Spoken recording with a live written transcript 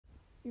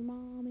Your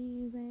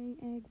mommy's an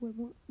egg with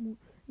one more.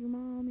 Your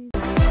mommy's.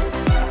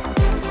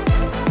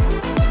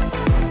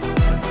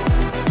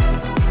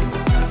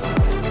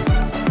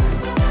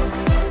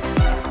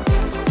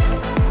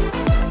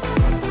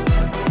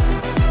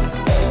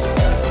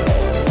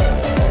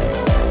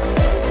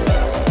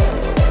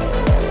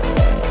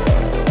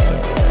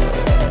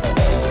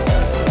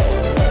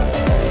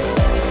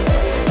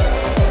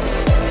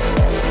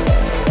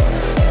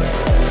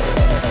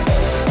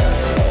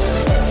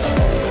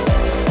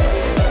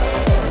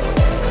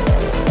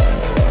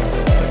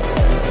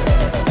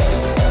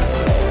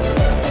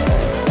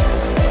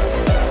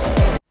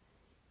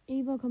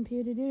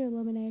 Computer did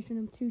elimination.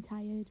 I'm too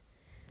tired.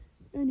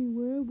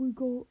 Anyway, we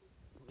got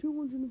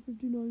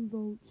 259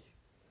 votes.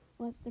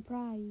 What's the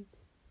prize?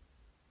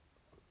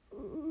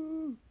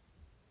 Your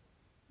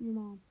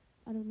mom.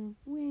 I don't know.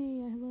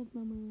 Wait, I love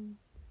my mom.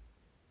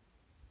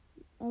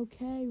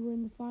 Okay, we're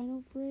in the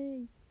final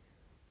three.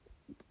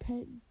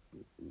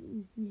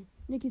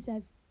 Nikki's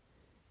safe.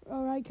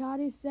 Alright,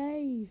 Cardi's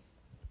safe.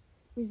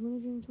 With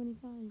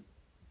 125.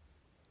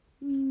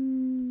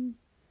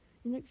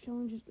 Your next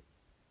challenge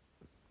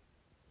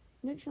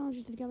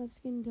is to get my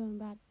skin tone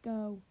back.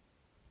 Go.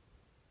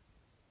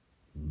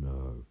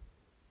 No.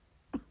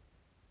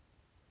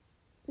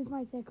 This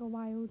might take a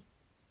while.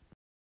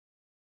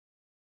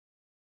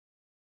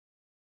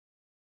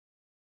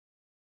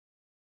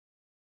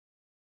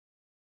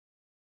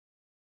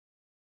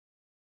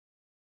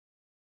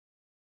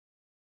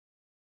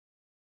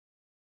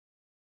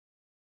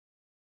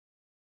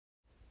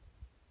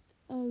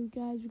 Oh,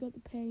 guys, we got the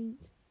paint.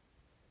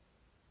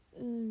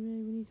 Oh,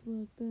 no, we need to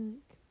work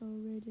back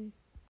already.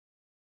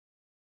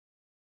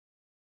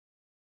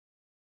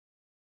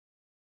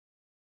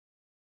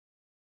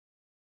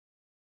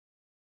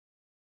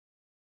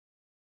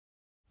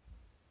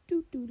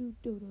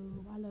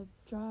 I love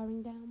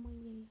drawing down my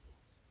ears.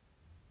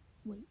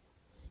 Wait.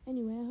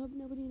 Anyway, I hope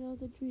nobody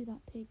knows I drew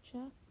that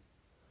picture.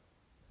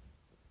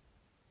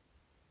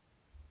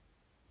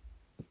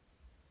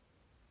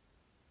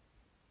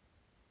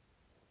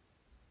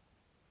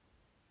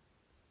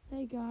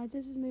 Hey guys,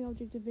 this is my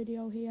objective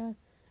video here.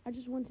 I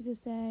just wanted to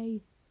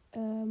say,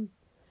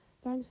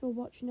 thanks for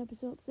watching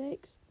episode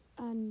 6,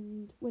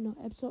 and, well, no,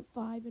 episode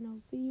 5, and I'll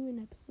see you in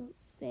episode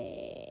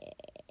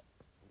 6.